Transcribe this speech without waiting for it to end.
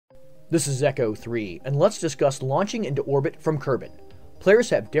This is Echo 3, and let's discuss launching into orbit from Kerbin. Players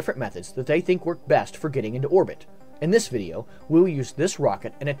have different methods that they think work best for getting into orbit. In this video, we will use this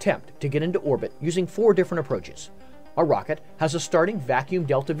rocket and attempt to get into orbit using 4 different approaches. Our rocket has a starting vacuum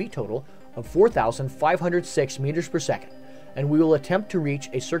delta V total of 4,506 meters per second, and we will attempt to reach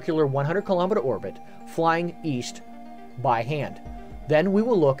a circular 100-kilometer orbit flying east by hand. Then we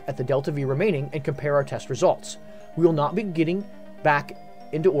will look at the delta V remaining and compare our test results. We will not be getting back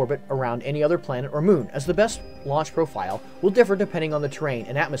into orbit around any other planet or moon, as the best launch profile will differ depending on the terrain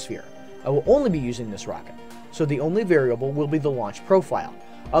and atmosphere. I will only be using this rocket, so the only variable will be the launch profile.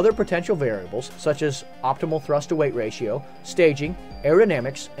 Other potential variables, such as optimal thrust-to-weight ratio, staging,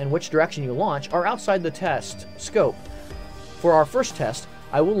 aerodynamics, and which direction you launch, are outside the test scope. For our first test,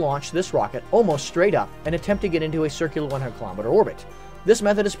 I will launch this rocket almost straight up and attempt to get into a circular 100-kilometer orbit. This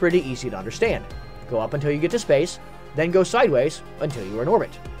method is pretty easy to understand. Go up until you get to space, then go sideways until you are in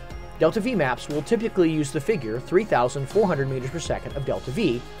orbit. Delta V maps will typically use the figure 3,400 meters per second of delta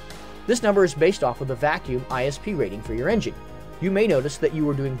V. This number is based off of the vacuum ISP rating for your engine. You may notice that you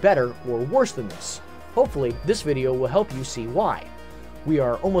are doing better or worse than this. Hopefully, this video will help you see why. We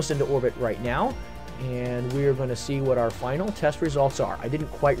are almost into orbit right now, and we are going to see what our final test results are. I didn't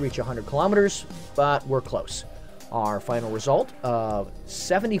quite reach 100 kilometers, but we're close. Our final result of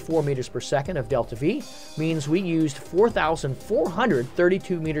 74 meters per second of delta V means we used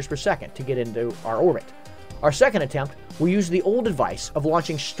 4,432 meters per second to get into our orbit. Our second attempt, we used the old advice of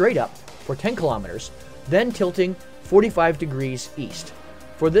launching straight up for 10 kilometers, then tilting 45 degrees east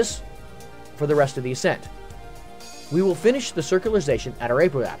for the rest of the ascent. We will finish the circularization at our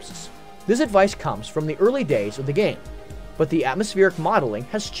apoapsis. This advice comes from the early days of the game, but the atmospheric modeling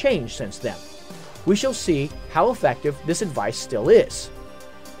has changed since then. We shall see how effective this advice still is.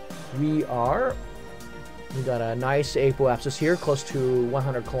 We got a nice apoapsis here, close to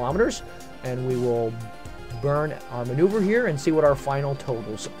 100 kilometers, and we will burn our maneuver here and see what our final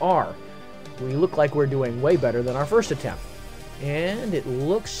totals are. We look like we're doing way better than our first attempt. And it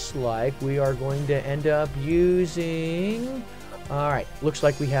looks like we are going to end up using... Alright, looks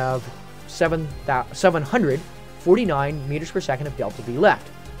like we have 749 meters per second of delta V left.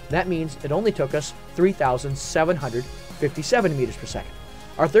 That means it only took us 3,757 meters per second.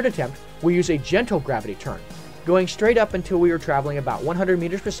 Our third attempt will use a gentle gravity turn, going straight up until we are traveling about 100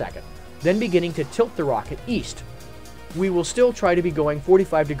 meters per second, then beginning to tilt the rocket east. We will still try to be going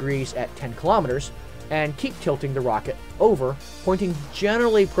 45 degrees at 10 kilometers, and keep tilting the rocket over, pointing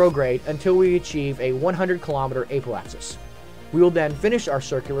generally prograde until we achieve a 100-kilometer apoapsis. We will then finish our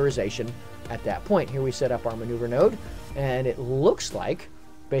circularization at that point. Here we set up our maneuver node, and it looks like,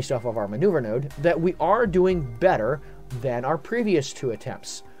 based off of our maneuver node, that we are doing better than our previous 2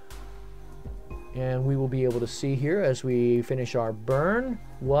 attempts. And we will be able to see here as we finish our burn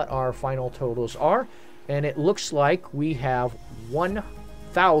what our final totals are. And it looks like we have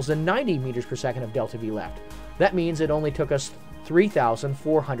 1,090 meters per second of delta V left. That means it only took us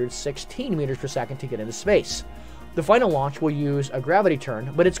 3,416 meters per second to get into space. The final launch will use a gravity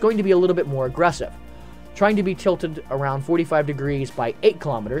turn, but it's going to be a little bit more aggressive, trying to be tilted around 45 degrees by 8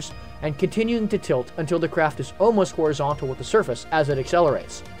 kilometers and continuing to tilt until the craft is almost horizontal with the surface as it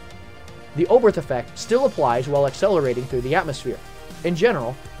accelerates. The Oberth effect still applies while accelerating through the atmosphere. In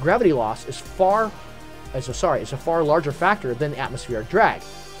general, gravity loss is a far larger factor than atmospheric drag.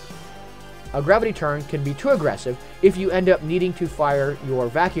 A gravity turn can be too aggressive if you end up needing to fire your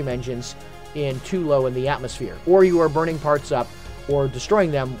vacuum engines in too low in the atmosphere, or you are burning parts up or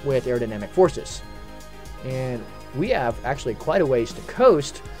destroying them with aerodynamic forces. And we have actually quite a ways to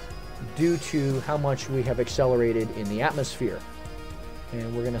coast due to how much we have accelerated in the atmosphere.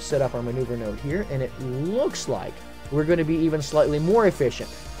 And we're going to set up our maneuver node here, and it looks like we're going to be even slightly more efficient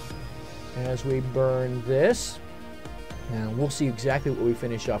as we burn this. And we'll see exactly what we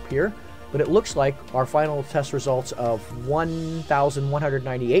finish up here. But it looks like our final test results of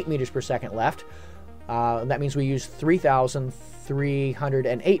 1,198 meters per second left. That means we used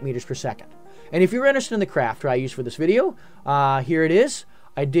 3,308 meters per second. And if you're interested in the craft I used for this video, here it is.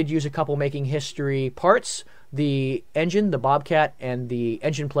 I did use a couple making history parts. The engine, the Bobcat, and the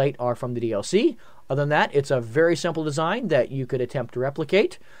engine plate are from the DLC. Other than that, it's a very simple design that you could attempt to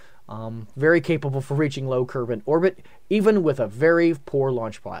replicate. Very capable for reaching low Kerbin orbit, even with a very poor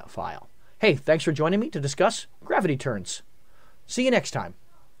launch file. Hey, thanks for joining me to discuss gravity turns. See you next time.